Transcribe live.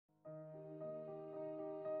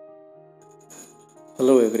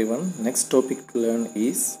Hello everyone, next topic to learn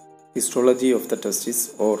is histology of the testis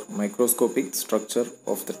or microscopic structure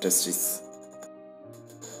of the testis.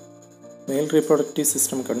 Male reproductive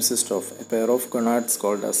system consists of a pair of gonads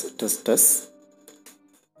called as testes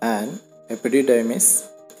and epididymis,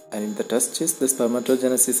 and in the testis the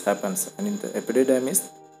spermatogenesis happens, and in the epididymis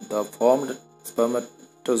the formed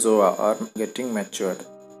spermatozoa are getting matured,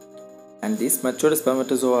 and these matured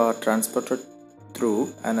spermatozoa are transported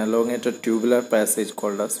through an elongated tubular passage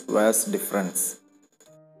called as vas deferens.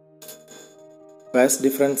 Vas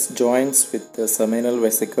deferens joins with the seminal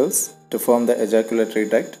vesicles to form the ejaculatory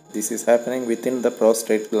duct. This is happening within the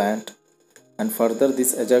prostate gland, and further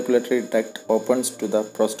this ejaculatory duct opens to the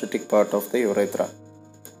prostatic part of the urethra.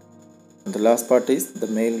 And the last part is the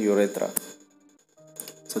male urethra.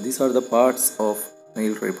 So these are the parts of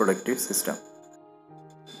male reproductive system.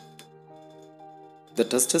 The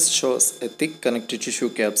testis shows a thick connective tissue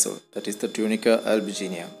capsule, that is the tunica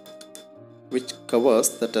albuginea, which covers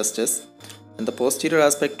the testis, and the posterior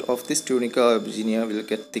aspect of this tunica albuginea will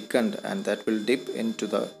get thickened, and that will dip into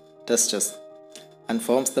the testis and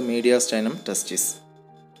forms the mediastinum testis.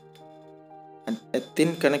 And a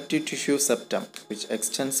thin connective tissue septum which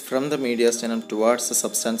extends from the mediastinum towards the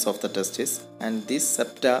substance of the testis, and these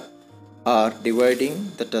septa are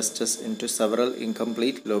dividing the testis into several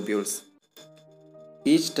incomplete lobules.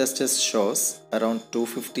 Each testis shows around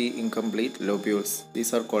 250 incomplete lobules.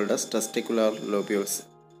 These are called as testicular lobules.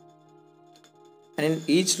 And in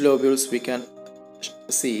each lobules we can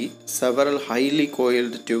see several highly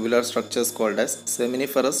coiled tubular structures called as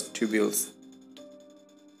seminiferous tubules.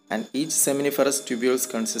 And each seminiferous tubules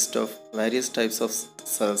consist of various types of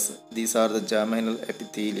cells. These are the germinal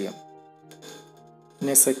epithelium. In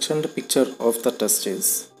a sectioned picture of the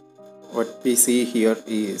testis, what we see here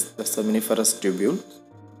is the seminiferous tubule,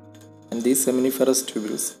 and these seminiferous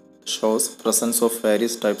tubules shows presence of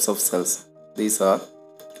various types of cells. These are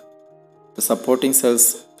the supporting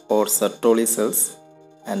cells or Sertoli cells,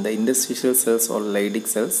 and the interstitial cells or Leydig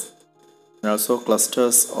cells, and also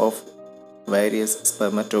clusters of various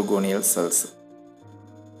spermatogonial cells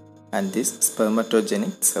and these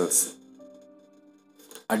spermatogenic cells.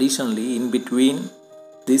 Additionally, in between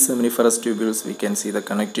these seminiferous tubules we can see the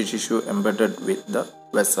connective tissue embedded with the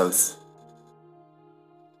vessels.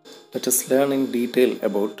 Let us learn in detail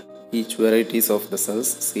about each varieties of the cells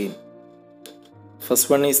seen. First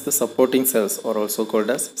one is the supporting cells, or also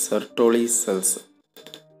called as Sertoli cells,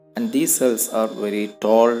 and these cells are very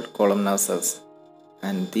tall columnar cells,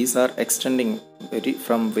 and these are extending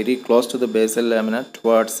from very close to the basal lamina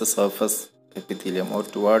towards the surface epithelium or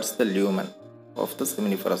towards the lumen of the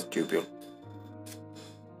seminiferous tubule.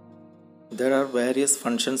 There are various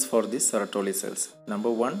functions for these Sertoli cells. Number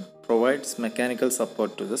one, provides mechanical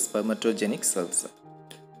support to the spermatogenic cells,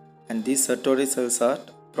 and these Sertoli cells are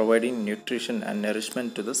providing nutrition and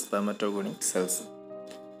nourishment to the spermatogonic cells.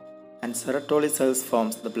 And Sertoli cells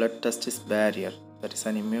forms the blood testis barrier, that is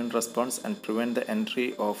an immune response, and prevent the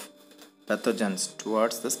entry of pathogens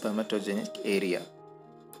towards the spermatogenic area.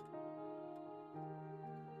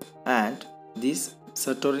 And these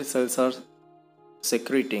Sertoli cells are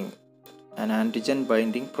secreting an antigen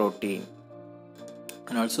binding protein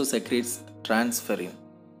and also secretes transferrin.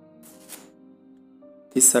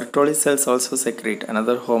 These Sertoli cells also secrete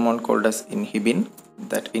another hormone called as inhibin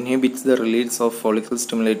that inhibits the release of follicle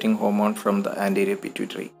stimulating hormone from the anterior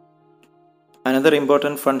pituitary. Another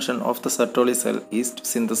important function of the Sertoli cell is to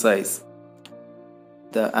synthesize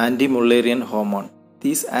the anti-Mullerian hormone.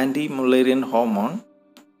 This anti-Mullerian hormone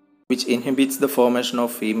which inhibits the formation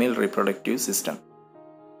of female reproductive system.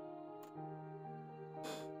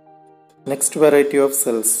 Next variety of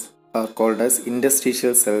cells are called as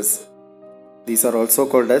interstitial cells. These are also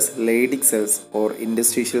called as Leydig cells or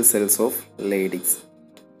interstitial cells of Leydig.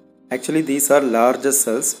 Actually, these are larger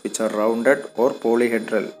cells which are rounded or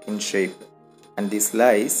polyhedral in shape, and this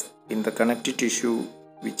lies in the connective tissue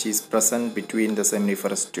which is present between the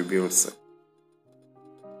seminiferous tubules.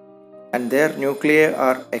 And their nuclei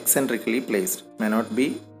are eccentrically placed, may not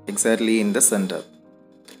be exactly in the center.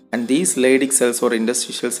 And these Leydig cells or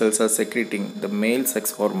interstitial cells are secreting the male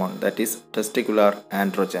sex hormone, that is testicular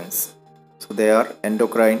androgens. So they are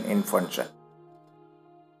endocrine in function.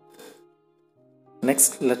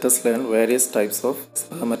 Next, let us learn various types of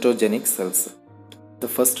spermatogenic cells. The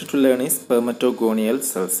first to learn is spermatogonial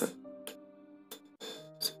cells.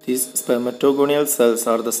 So these spermatogonial cells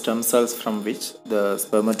are the stem cells from which the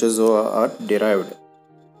spermatozoa are derived.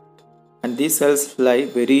 And these cells lie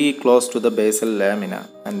very close to the basal lamina,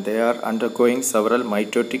 and they are undergoing several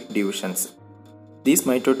mitotic divisions. These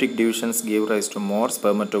mitotic divisions give rise to more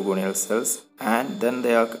spermatogonial cells, and then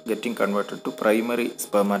they are getting converted to primary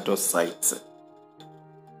spermatocytes.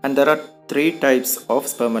 And there are three types of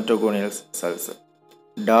spermatogonial cells: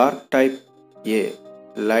 dark type A,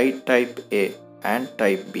 light type A, and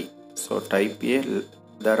type B. So type A,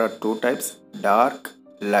 there are two types: dark,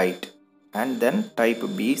 light, and then type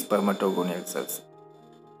B spermatogonial cells.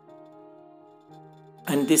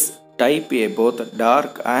 And this type A, both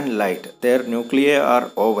dark and light, their nuclei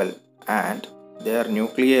are oval and their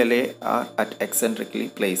nuclei are eccentrically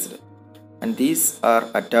placed, and these are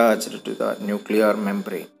attached to the nuclear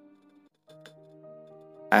membrane.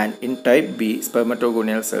 And in type B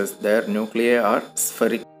spermatogonial cells, their nuclei are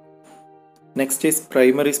spherical. Next is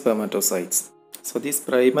primary spermatocytes. So these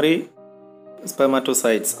primary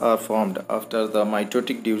spermatocytes are formed after the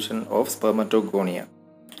mitotic division of spermatogonia.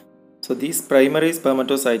 So these primary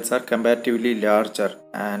spermatocytes are comparatively larger,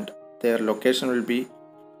 and their location will be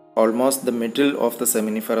almost the middle of the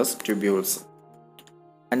seminiferous tubules.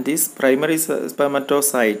 And these primary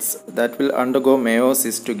spermatocytes that will undergo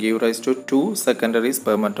meiosis to give rise to two secondary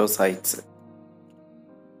spermatocytes.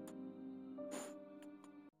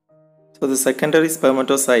 So the secondary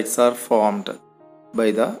spermatocytes are formed by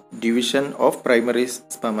the division of primary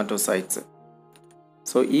spermatocytes.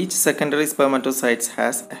 So each secondary spermatocyte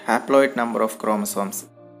has a haploid number of chromosomes,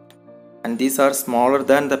 and these are smaller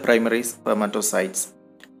than the primary spermatocytes,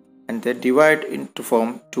 and they divide into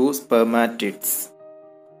form two spermatids.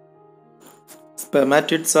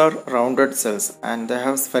 Spermatids are rounded cells and they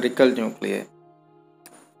have spherical nuclei.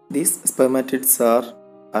 These spermatids are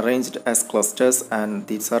arranged as clusters, and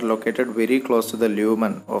these are located very close to the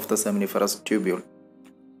lumen of the seminiferous tubule.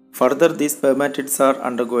 Further, these spermatids are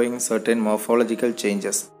undergoing certain morphological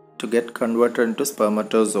changes to get converted into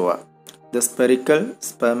spermatozoa. The spherical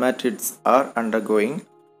spermatids are undergoing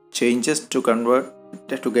changes to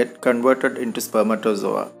get converted into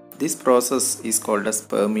spermatozoa. This process is called as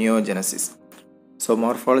spermiogenesis. So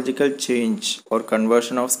morphological change or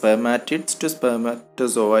conversion of spermatids to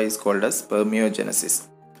spermatozoa is called as spermiogenesis.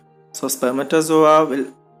 So spermatozoa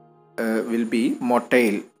will be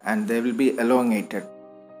motile and they will be elongated.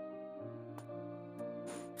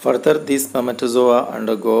 Further, these spermatozoa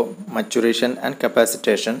undergo maturation and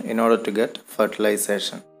capacitation in order to get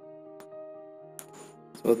fertilization.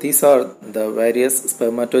 So these are the various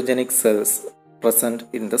spermatogenic cells present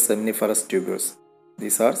in the seminiferous tubules.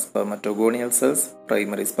 These are spermatogonial cells,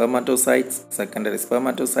 primary spermatocytes, secondary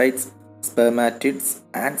spermatocytes, spermatids,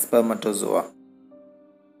 and spermatozoa.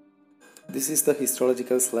 This is the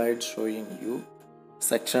histological slide showing you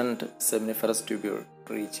sectioned seminiferous tubule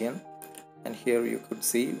region. And here you could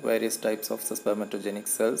see various types of the spermatogenic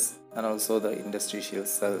cells and also the interstitial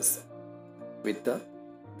cells with the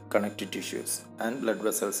connective tissues and blood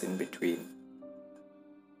vessels in between.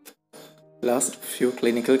 Last few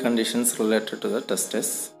clinical conditions related to the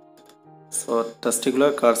testes. So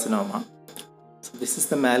testicular carcinoma. So this is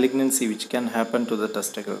the malignancy which can happen to the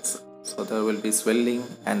testicles. So there will be swelling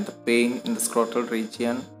and the pain in the scrotal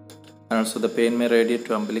region, and also the pain may radiate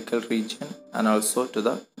to umbilical region, and also to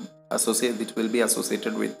the it will be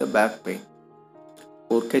associated with the back pain.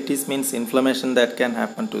 Urchitis means inflammation that can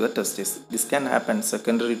happen to the testis. This can happen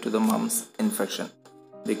secondary to the mumps infection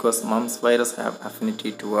because mumps virus have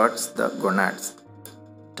affinity towards the gonads,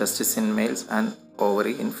 testis in males and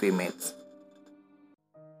ovary in females.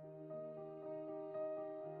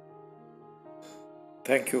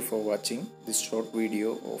 Thank you for watching this short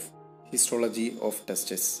video of histology of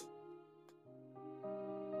testis.